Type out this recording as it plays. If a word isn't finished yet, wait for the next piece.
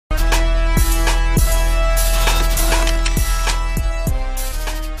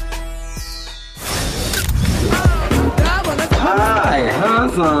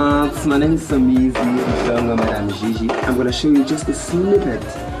What's my name is Somizi Mhlongo, Madam Gigi. I'm going to show you just a snippet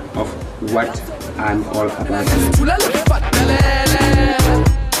of what I'm all about.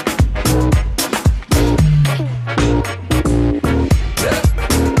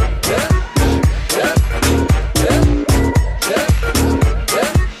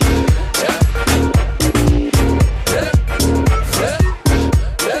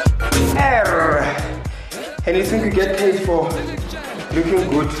 And you think you get paid for looking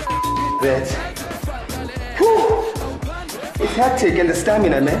good? That it's hectic, and the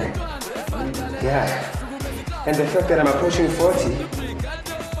stamina, man. Yeah, and the fact that I'm approaching 40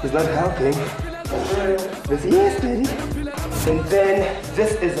 is not helping. Yes, daddy. And then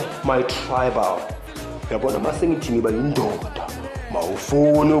this is my tribal. Yabona masengithi indoda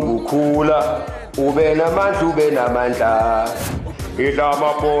mawufuna ukukhula ube namandla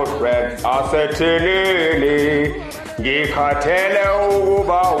Idama portrait asethelele ngikhathele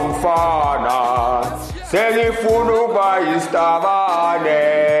ukuba umfana sengifuna ukuba istabane.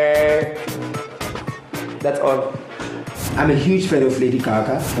 That's all. I'm a huge fan of Lady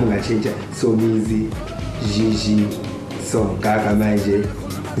Gaga. I'm gonna change it. Somizi Gigi Som Gaga manje.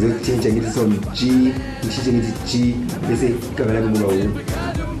 Ngizochange ngithi Som G, ngishintshe ngithi G bese igama lami kuba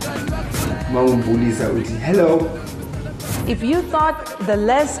mawumbulisa uthi hello. If you thought the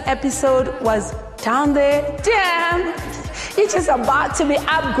Les episode was down there, damn, it's just about to be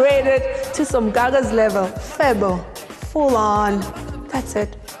upgraded to some Gaga's level. Febo, full on. That's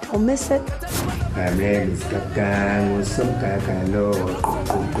it. Don't miss it. My name is Gaga, some Gaga lo,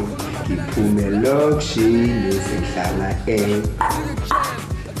 Kipume Lokshi, Seklama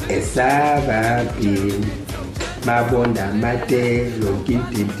Esababi. Mabonda mate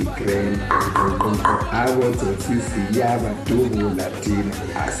lokiti tikren awo tosisi yaba tubu latina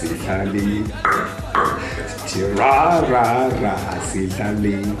asitali ra ra ra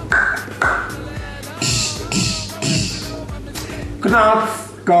asitali. Knopf,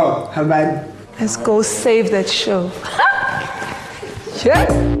 go, Havan. Let's go save that show.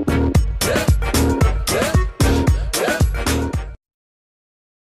 Yes.